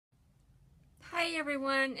Hi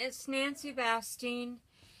everyone, it's Nancy Bastine,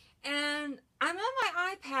 and I'm on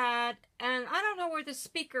my iPad, and I don't know where the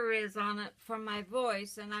speaker is on it for my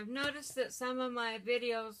voice, and I've noticed that some of my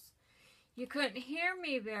videos you couldn't hear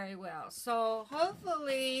me very well, so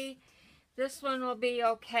hopefully this one will be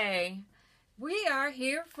okay. We are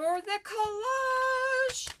here for the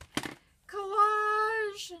collage!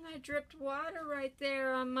 Collage! And I dripped water right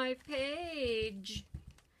there on my page.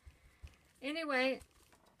 Anyway,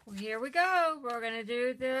 well, here we go. We're going to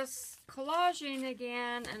do this collaging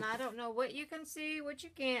again, and I don't know what you can see, what you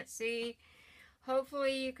can't see.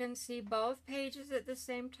 Hopefully you can see both pages at the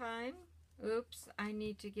same time. Oops, I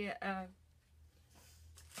need to get a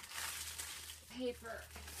paper.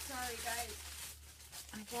 Sorry, guys.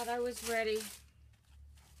 I thought I was ready.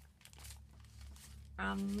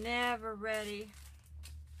 I'm never ready.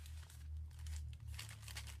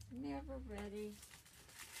 Never ready.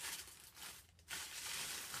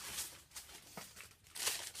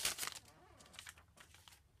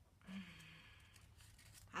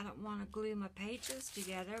 I don't want to glue my pages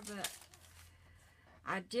together, but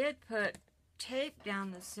I did put tape down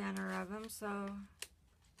the center of them, so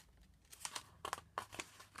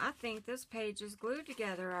I think this page is glued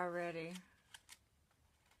together already.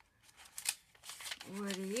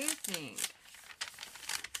 What do you think?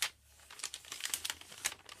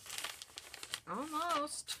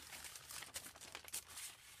 Almost.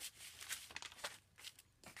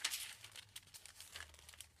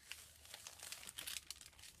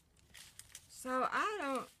 So I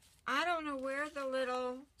don't know where the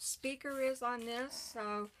little speaker is on this,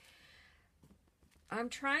 so I'm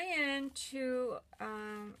trying to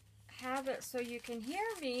have it so you can hear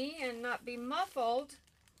me and not be muffled.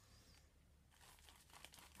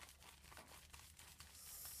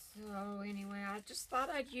 So anyway, I just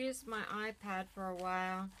thought I'd use my iPad for a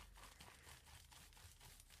while.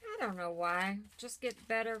 I don't know why. Just get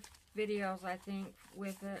better videos, I think,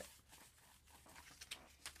 with it.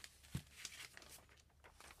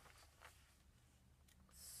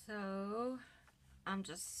 So, I'm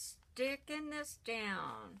just sticking this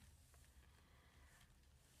down.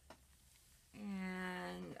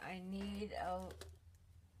 And I need a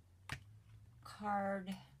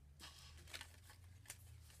card.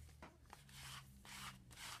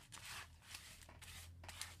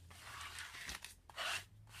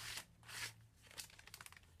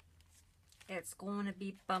 It's going to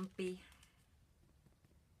be bumpy.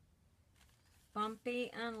 Bumpy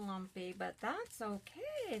and lumpy, but that's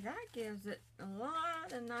okay. That gives it a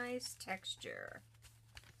lot of nice texture.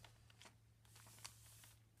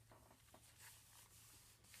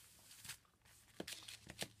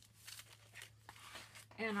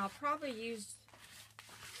 And I'll probably use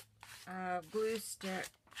a glue stick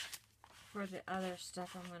for the other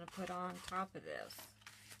stuff I'm going to put on top of this.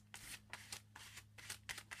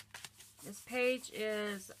 This page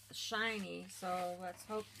is shiny, so let's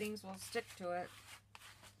hope things will stick to it.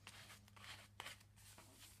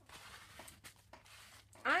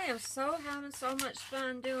 I am having so much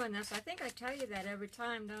fun doing this. I think I tell you that every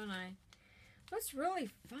time, don't I? What's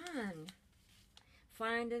really fun?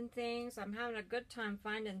 Finding things. I'm having a good time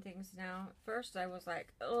finding things now. At first I was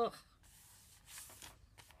like, ugh.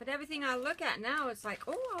 But everything I look at now, it's like,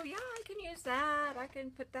 oh yeah, I can use that. I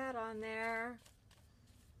can put that on there.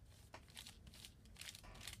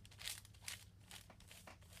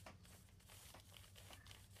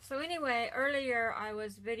 So anyway, earlier I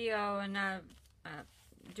was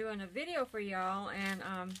doing a video for y'all, and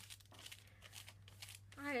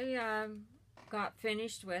I got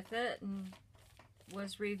finished with it and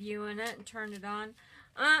was reviewing it and turned it on.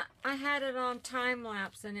 I had it on time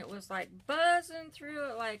lapse, and it was like buzzing through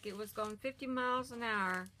it like it was going 50 miles an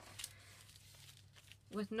hour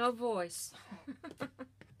with no voice.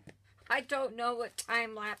 I don't know what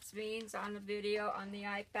time lapse means on the video on the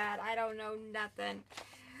iPad. I don't know nothing.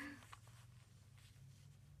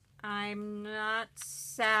 I'm not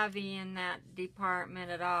savvy in that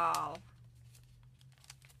department at all.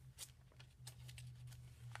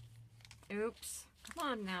 Oops. Come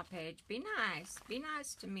on now, Paige. Be nice. Be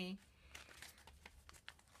nice to me.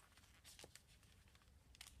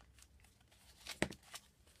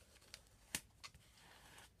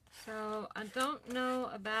 So, I don't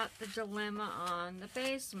know about the dilemma on the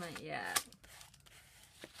basement yet.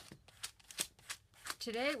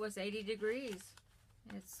 Today it was 80 degrees.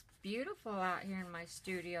 It's beautiful out here in my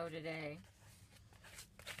studio today.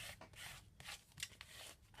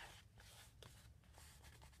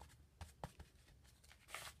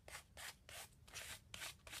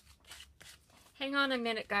 Hang on a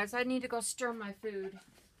minute, guys. I need to go stir my food.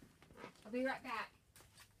 I'll be right back.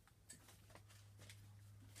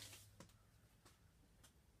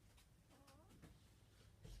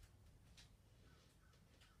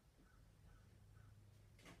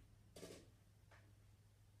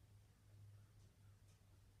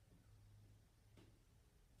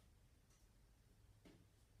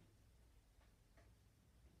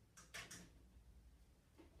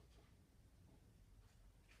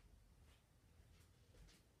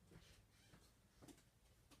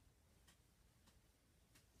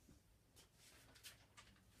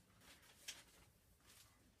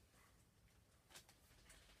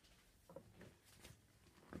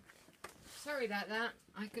 Sorry about that.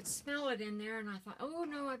 I could smell it in there, and I thought, oh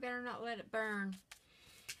no, I better not let it burn.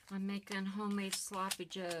 I'm making homemade sloppy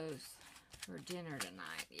joes for dinner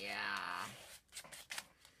tonight. Yeah.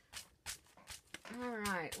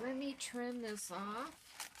 Alright, let me trim this off,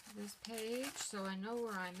 this page, so I know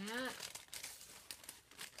where I'm at.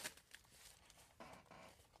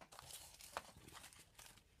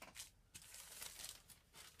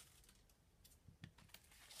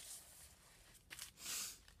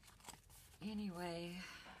 Anyway,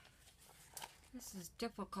 this is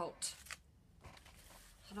difficult.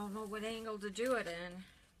 I don't know what angle to do it in.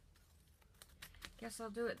 Guess I'll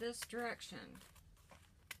do it this direction.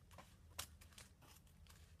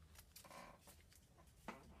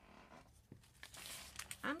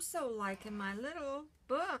 I'm so liking my little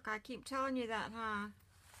book. I keep telling you that, huh?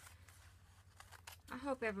 I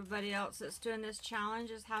hope everybody else that's doing this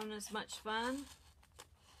challenge is having as much fun.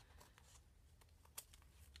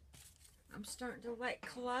 I'm starting to like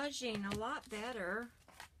collaging a lot better.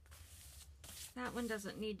 That one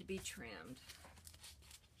doesn't need to be trimmed.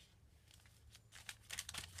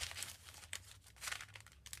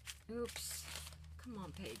 Oops. Come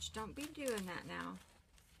on, Paige. Don't be doing that now.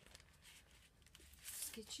 Let's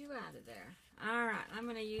get you out of there. Alright, I'm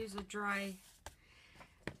going to use a dry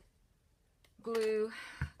glue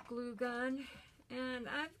gun. And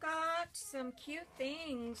I've got some cute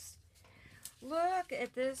things. Look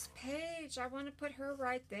at this page. I want to put her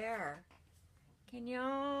right there. Can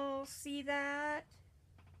y'all see that?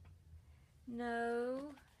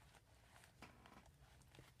 No.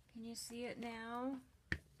 Can you see it now?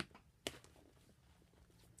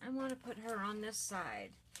 I want to put her on this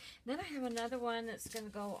side. Then I have another one that's going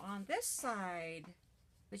to go on this side.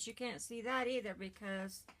 But you can't see that either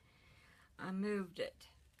because I moved it.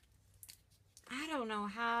 I don't know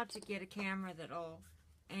how to get a camera that'll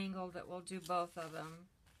angle that will do both of them.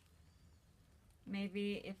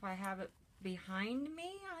 Maybe if I have it behind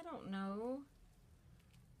me? I don't know.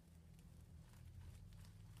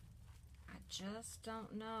 I just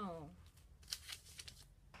don't know.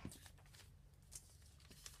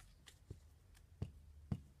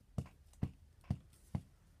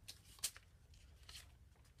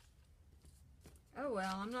 Oh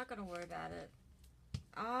well, I'm not going to worry about it.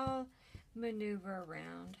 I'll maneuver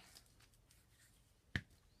around.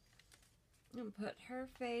 And put her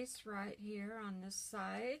face right here on this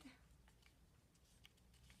side.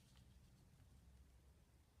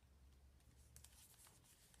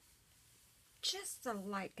 Just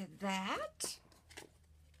like that.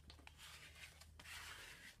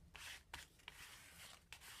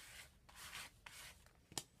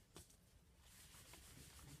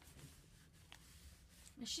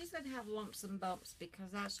 And she's going to have lumps and bumps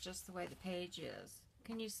because that's just the way the page is.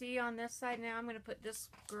 Can you see on this side now? I'm going to put this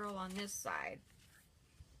girl on this side.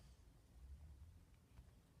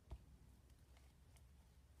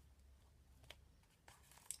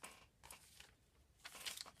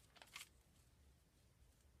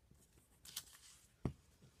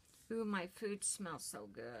 Ooh, my food smells so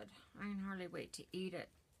good. I can hardly wait to eat it.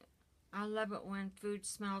 I love it when food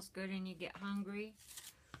smells good and you get hungry.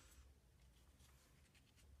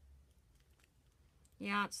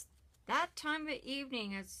 Yeah, it's that time of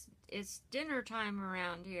evening. It's dinner time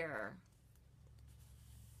around here.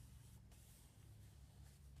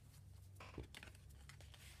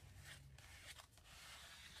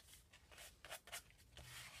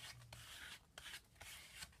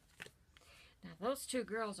 Now those two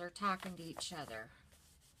girls are talking to each other.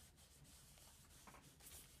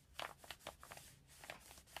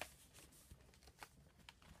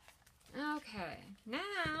 Okay,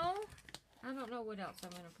 now I don't know what else I'm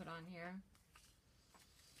going to put on here.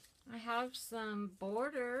 I have some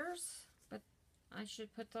borders, but I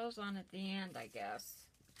should put those on at the end, I guess.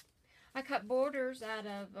 I cut borders out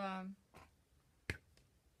of,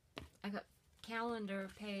 I got calendar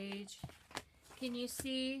page. Can you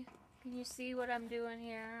see what I'm doing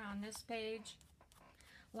here on this page?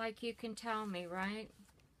 Like you can tell me, right?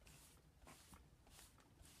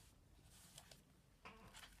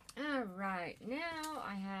 Alright, now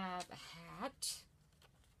I have a hat.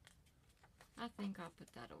 I think I'll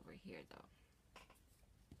put that over here though.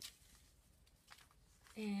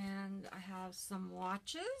 And I have some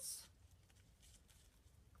watches.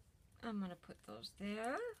 I'm going to put those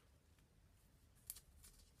there.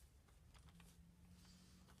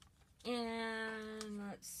 And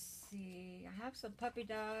let's see, I have some puppy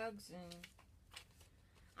dogs and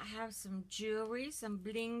I have some jewelry, some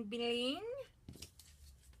bling bling.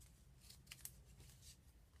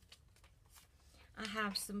 I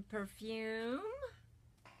have some perfume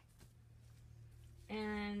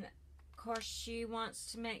and course, she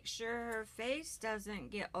wants to make sure her face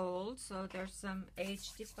doesn't get old, so there's some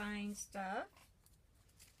age-defying stuff.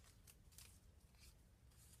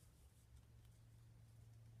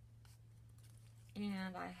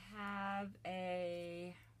 And I have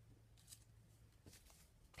a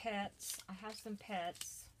pets. I have some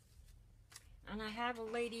pets. And I have a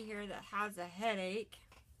lady here that has a headache.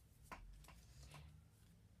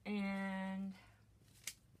 And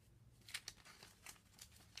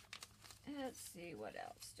let's see, what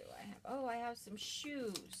else do I have? Oh, I have some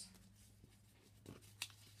shoes.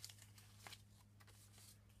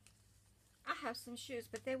 I have some shoes,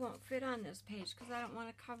 but they won't fit on this page because I don't want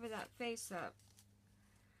to cover that face up.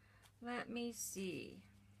 Let me see.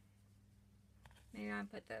 Maybe I'll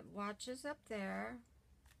put the watches up there.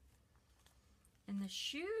 And the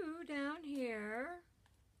shoe down here.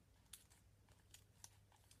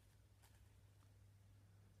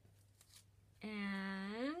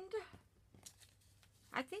 And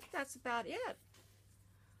I think that's about it.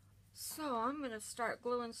 So I'm going to start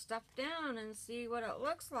gluing stuff down and see what it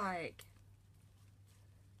looks like.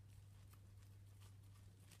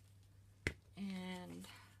 And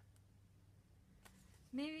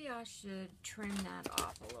maybe I should trim that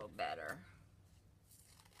off a little better.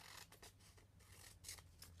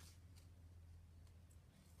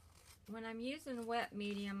 When I'm using wet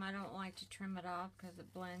medium, I don't like to trim it off because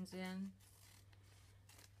it blends in.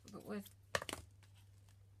 But with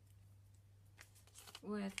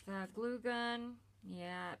glue gun,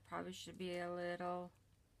 yeah, it probably should be a little.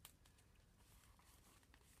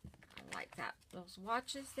 I like that. Those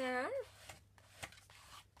watches there.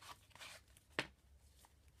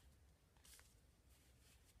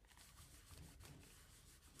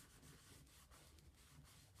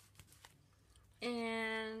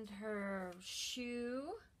 And her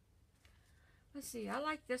shoe. Let's see, I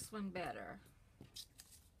like this one better.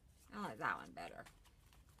 I like that one better.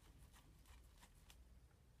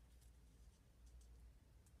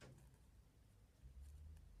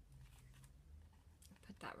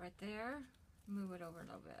 Put that right there. Move it over a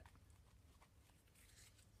little bit.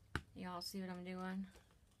 Y'all see what I'm doing?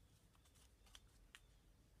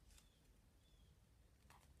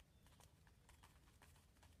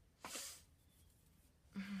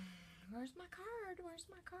 Where's my card? Where's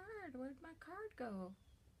my card? Where'd my card go?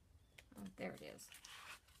 Oh, there it is.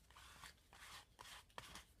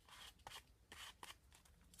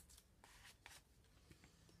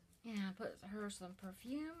 And put her some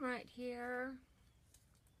perfume right here.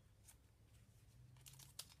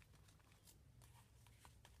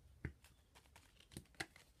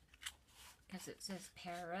 Because it says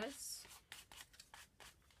Paris.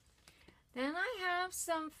 Then I have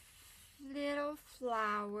some little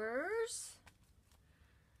flowers.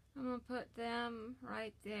 I'm going to put them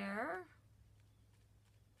right there.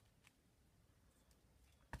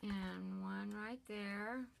 And one right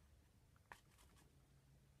there.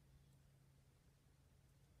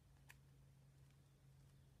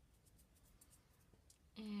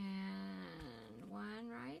 And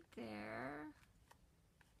one right there.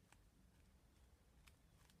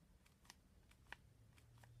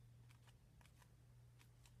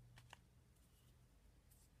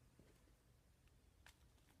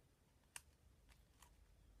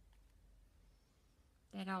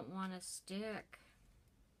 They don't want to stick.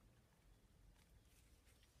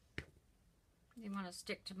 They want to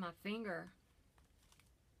stick to my finger.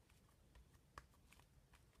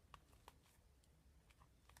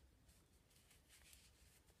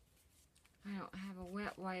 I don't have a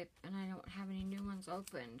wet wipe and I don't have any new ones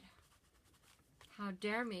opened. How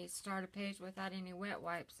dare me start a page without any wet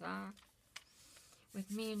wipes, huh?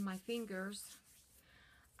 With me and my fingers.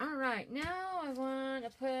 Alright, now I want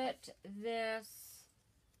to put this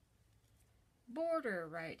border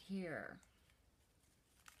right here.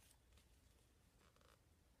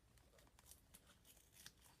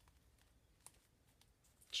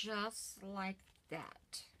 Just like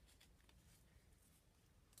that.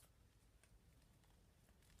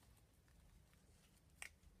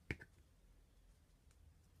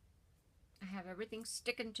 I have everything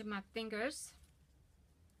sticking to my fingers.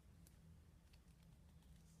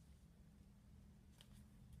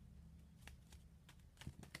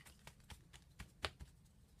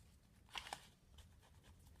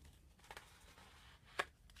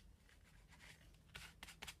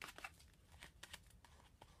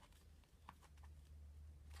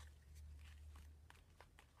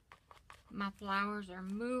 My flowers are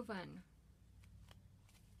moving.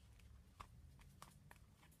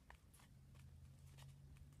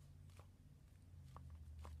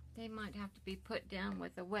 They might have to be put down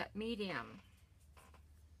with a wet medium.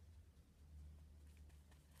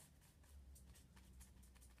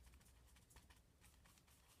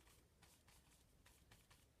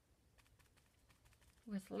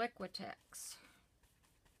 with Liquitex.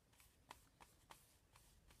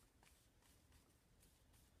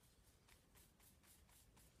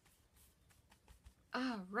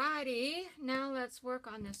 Alrighty, now let's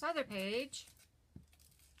work on this other page.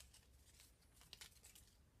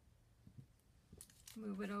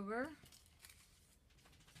 Move it over.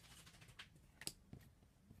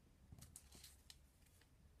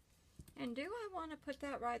 And do I want to put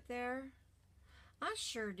that right there? I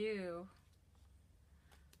sure do.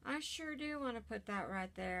 I sure do want to put that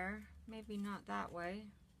right there. Maybe not that way.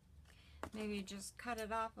 Maybe just cut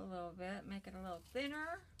it off a little bit, make it a little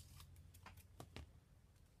thinner.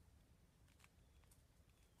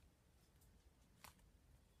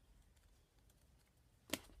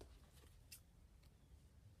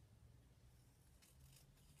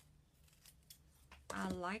 I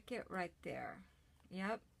like it right there.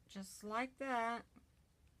 Yep, just like that.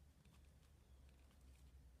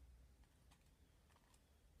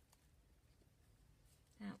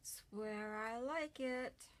 That's where I like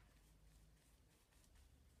it.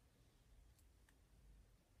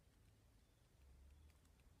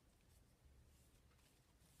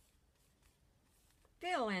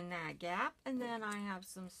 Fill in that gap, and then I have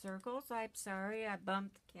some circles. I'm sorry, I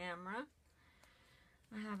bumped the camera.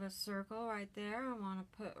 I have a circle right there I want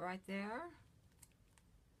to put right there.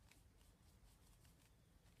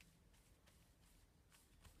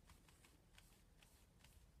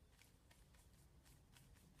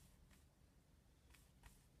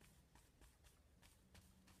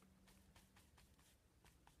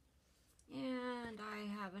 And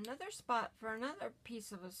I have another spot for another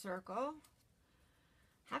piece of a circle.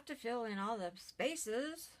 Have to fill in all the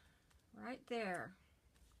spaces right there.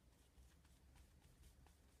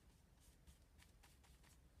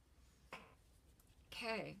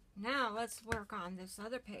 Okay, now let's work on this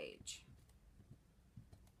other page.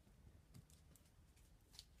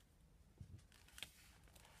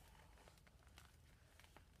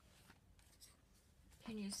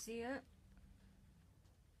 Can you see it?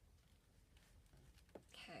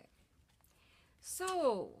 Okay.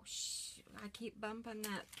 So, I keep bumping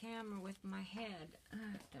that camera with my head. I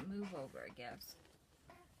have to move over, I guess.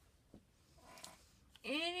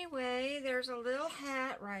 Anyway, there's a little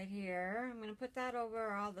hat right here. I'm going to put that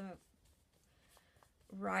over all the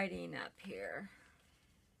writing up here.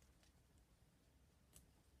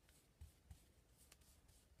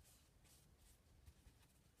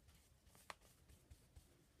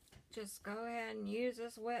 Just go ahead and use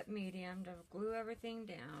this wet medium to glue everything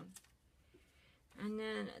down. And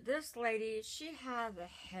then this lady, she has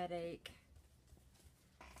a headache.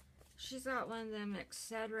 She's got one of them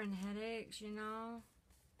Excedrin headaches, you know.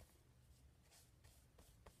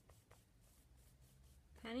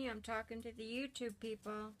 Honey, I'm talking to the YouTube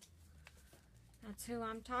people. That's who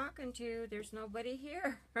I'm talking to. There's nobody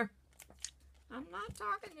here. I'm not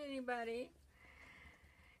talking to anybody.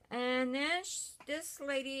 And then this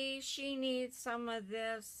lady, she needs some of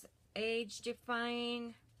this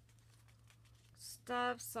age-defying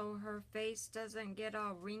stuff so her face doesn't get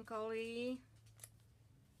all wrinkly.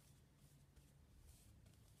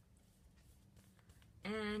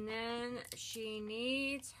 And then she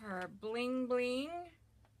needs her bling bling.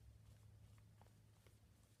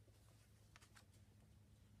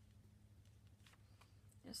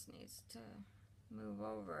 This needs to move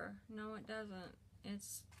over. No, it doesn't.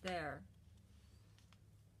 It's there.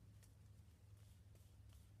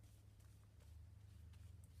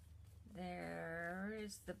 There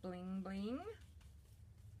is the bling bling.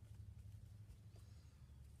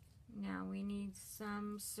 Now we need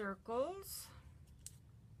some circles.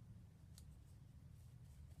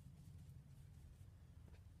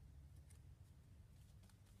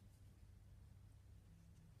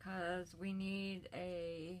 Because we need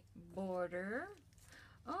a border.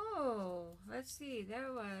 Oh, let's see,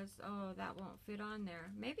 there was, oh, that won't fit on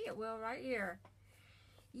there. Maybe it will right here.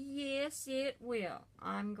 Yes, it will.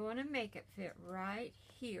 I'm going to make it fit right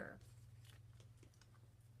here.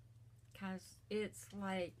 Because it's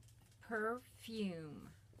like perfume.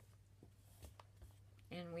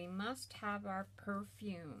 And we must have our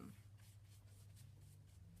perfume.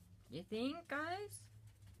 You think, guys?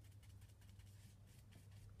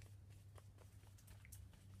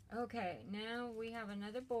 Okay, now we have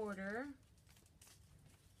another border,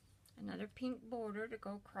 another pink border to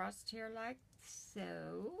go across here like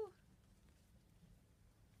so.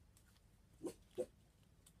 I'm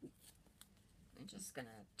just going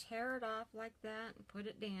to tear it off like that and put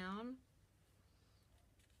it down.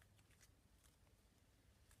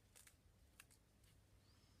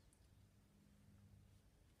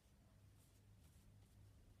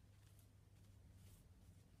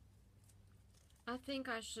 I think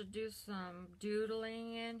I should do some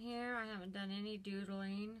doodling in here. I haven't done any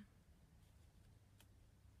doodling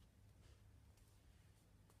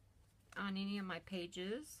on any of my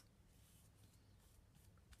pages.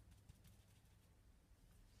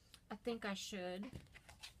 I think I should.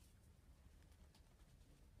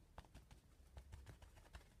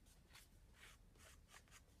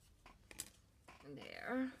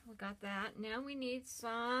 There, we got that. Now we need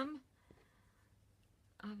some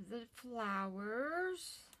of the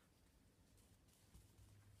flowers.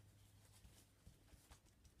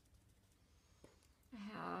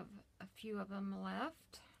 I have a few of them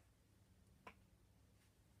left.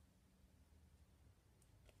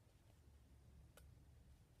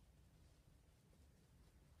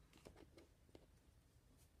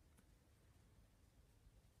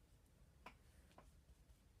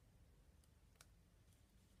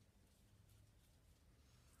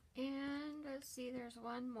 And let's see, there's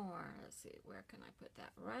one more. Let's see, where can I put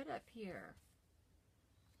that? Right up here.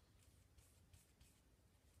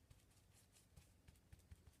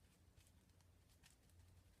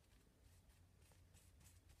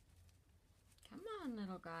 Come on,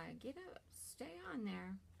 little guy, get up, stay on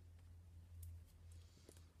there.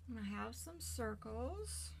 I'm gonna have some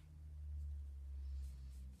circles.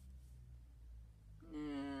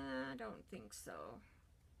 Nah, I don't think so.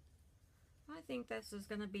 I think this is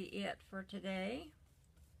gonna be it for today.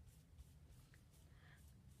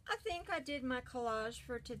 I think I did my collage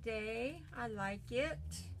for today. I like it.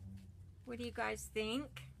 What do you guys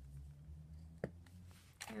think?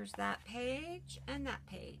 There's that page and that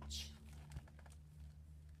page.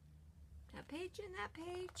 That page and that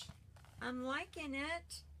page. I'm liking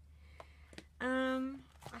it.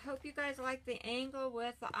 I hope you guys like the angle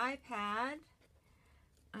with the iPad.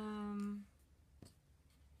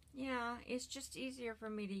 Yeah, it's just easier for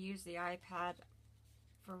me to use the iPad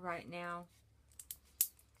for right now.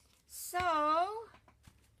 So,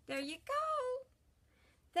 there you go.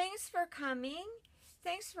 Thanks for coming.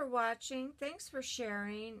 Thanks for watching. Thanks for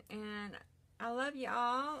sharing. And I love you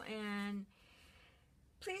all. And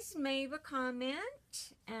please leave a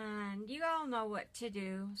comment. And you all know what to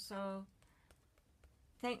do. So,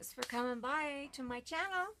 thanks for coming by to my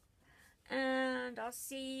channel. And I'll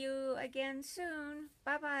see you again soon.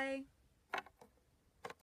 Bye-bye.